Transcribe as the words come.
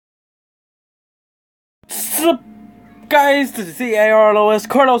What's up, guys? This is CARLOS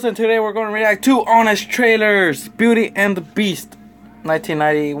Carlos, and today we're going to react to Honest Trailers, Beauty and the Beast,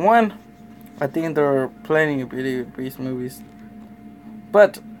 1991. I think there are plenty of Beauty and the Beast movies,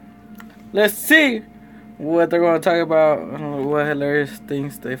 but let's see what they're going to talk about, what hilarious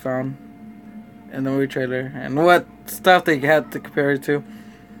things they found in the movie trailer, and what stuff they had to compare it to.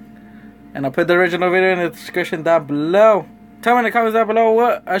 And I'll put the original video in the description down below. Tell me in the comments down below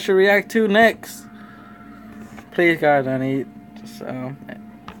what I should react to next. Please, guys, I need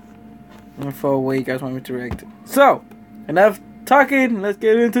for what you guys want me to react to. So, enough talking. Let's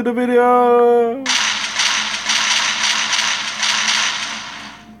get into the video.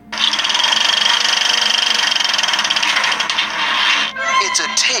 It's a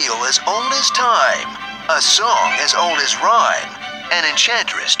tale as old as time, a song as old as rhyme. An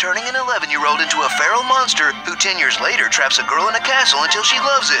enchantress turning an 11-year-old into a feral monster who 10 years later traps a girl in a castle until she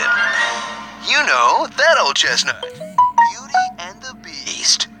loves him. You know, that old chestnut. Beauty and the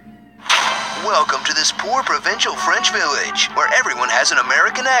Beast. Welcome to this poor provincial French village, where everyone has an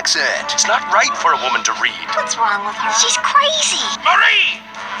American accent. It's not right for a woman to read. What's wrong with her? She's crazy. Marie!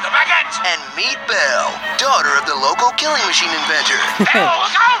 The baguette! And meet Belle, daughter of the local killing machine inventor. Belle,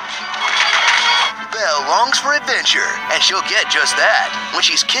 look out! Belle longs for adventure, and she'll get just that when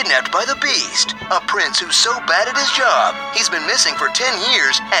she's kidnapped by the Beast, a prince who's so bad at his job, he's been missing for 10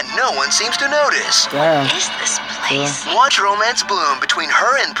 years, and no one seems to notice. Damn. What is this place? Watch romance bloom between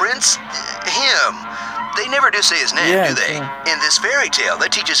her and Prince... him. They never do say his name, do they? In this fairy tale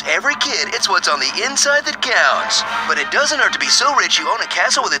that teaches every kid it's what's on the inside that counts. But it doesn't hurt to be so rich you own a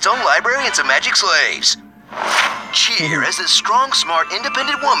castle with its own library and some magic slaves. Cheer as this strong, smart,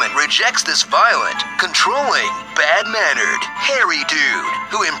 independent woman rejects this violent, controlling, bad-mannered, hairy dude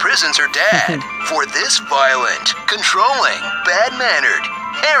who imprisons her dad for this violent, controlling, bad-mannered,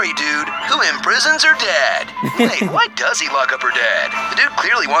 hairy dude who imprisons her dad. Wait, why does he lock up her dad? The dude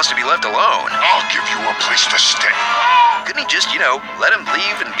clearly wants to be left alone. I'll give you a place to stay. Couldn't he just, let him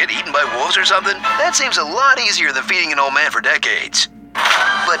leave and get eaten by wolves or something? That seems a lot easier than feeding an old man for decades.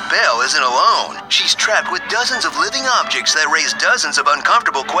 But Belle isn't alone. She's trapped with dozens of living objects that raise dozens of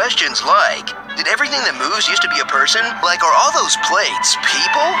uncomfortable questions like, did everything that moves used to be a person? Like, are all those plates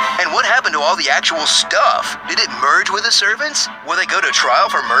people? And what happened to all the actual stuff? Did it merge with the servants? Will they go to trial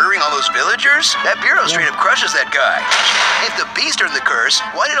for murdering all those villagers? That bureau straight up crushes that guy. If the Beast earned the curse,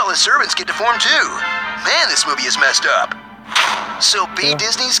 why did all his servants get deformed too? Man, this movie is messed up. So be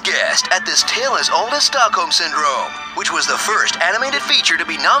Disney's guest at this tale as old as Stockholm Syndrome, which was the first animated feature to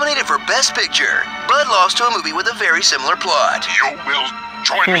be nominated for Best Picture, but lost to a movie with a very similar plot. You will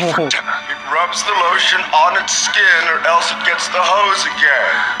join me for dinner. It rubs the lotion on its skin or else it gets the hose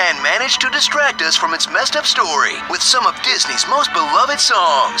again. And managed to distract us from its messed up story with some of Disney's most beloved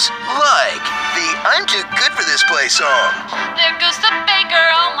songs, like the I'm Too Good for This Place song. There goes the baker.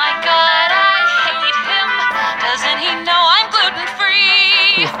 Oh my God, I hate him. Doesn't he know I'm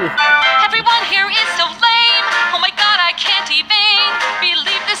gluten-free? Everyone here is so lame. Oh my God, I can't even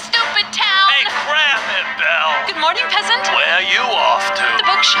believe this stupid town. Hey, cram it, Belle. Good morning, peasant. Where are you off to? The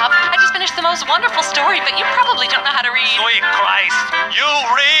bookshop. I just finished the most wonderful story, but you probably don't know how to read. Sweet Christ. You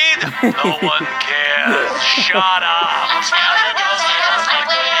read? No one cares. Shut up.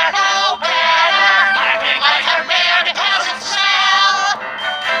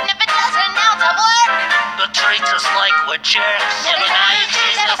 The traitors like we're jerks.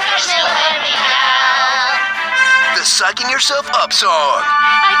 The Psyching Yourself Up song.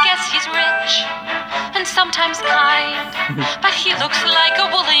 I guess he's rich and sometimes kind, but he looks like a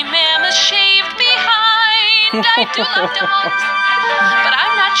woolly mammoth shaved behind. I do love dogs, but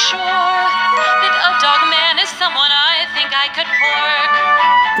I'm not sure that a dog man is someone I think I could pork.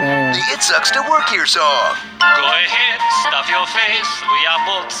 Damn. The It Sucks to Work Here song. Go ahead, stuff your face. We are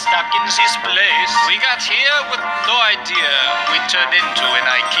both stuck in this place. We got here with no idea. We turned into an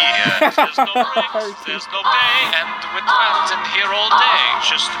IKEA. There's no breaks, there's no pay, and we're trapped in here all day.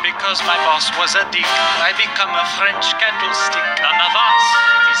 Just because my boss was a dick, I become a French candlestick. En avance,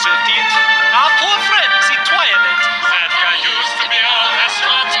 18. Our poor friend, the toilet. That guy used to be a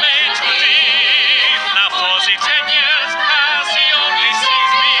restaurant made to leave. Now for the 10 years past, he only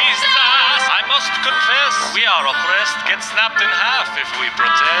sees me stars. I must confess, we are oppressed, get snapped in half if we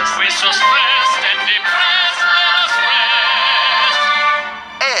protest. We're so stressed and depressed, let us rest.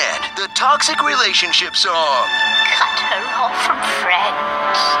 And the Toxic Relationship song. Cut her off from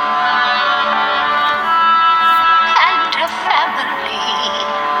friends and her family.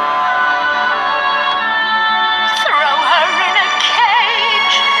 Throw her in a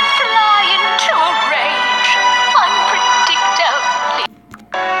cage, fly into a rage, unpredictably.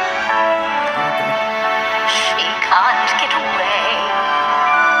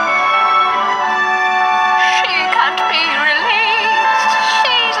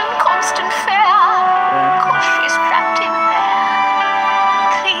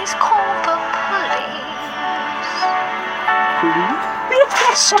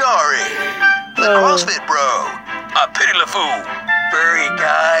 Starring the CrossFit Bro, a Pity LaFou, furry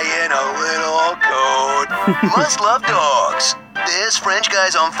guy in a little coat. Must love dogs. This French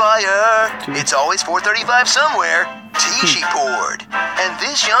guy's on fire. It's always 4:35 somewhere. Tea she poured. And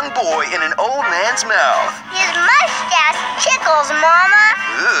this young boy in an old man's mouth. His mustache tickles, Mama.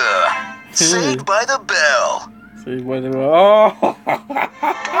 Ugh. Saved by the Bell. See what? Oh. Do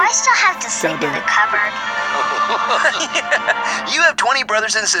I still have to sleep in the cupboard? Yeah. You have 20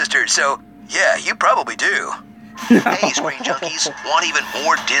 brothers and sisters, so yeah, you probably do. Hey, Screen Junkies, want even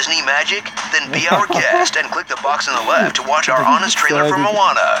more Disney magic? Then be our guest and click the box on the left to watch our honest trailer for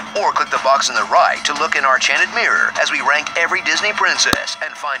Moana. Or click the box on the right to look in our enchanted mirror as we rank every Disney princess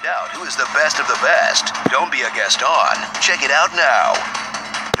and find out who is the best of the best. Don't be a Gaston. Check it out now.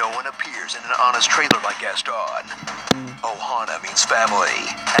 No one appears in an honest trailer like Gaston. Ohana means family,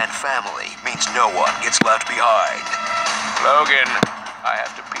 and family means no one gets left behind. Logan, I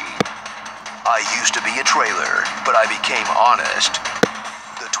have to pee. I used to be a trailer, but I became honest.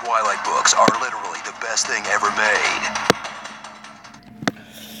 The Twilight books are literally the best thing ever made.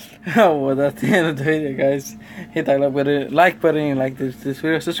 Oh, well, that's the end of the video, guys. Hit that like button and like this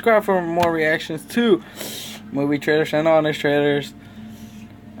video. Subscribe for more reactions to movie trailers and honest trailers,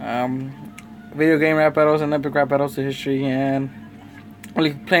 video game rap battles and epic rap battles to history, and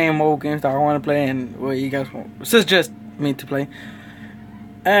only playing mobile games that I want to play and what you guys want suggest me to play.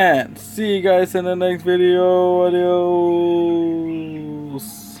 And see you guys in the next video.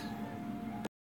 Adios.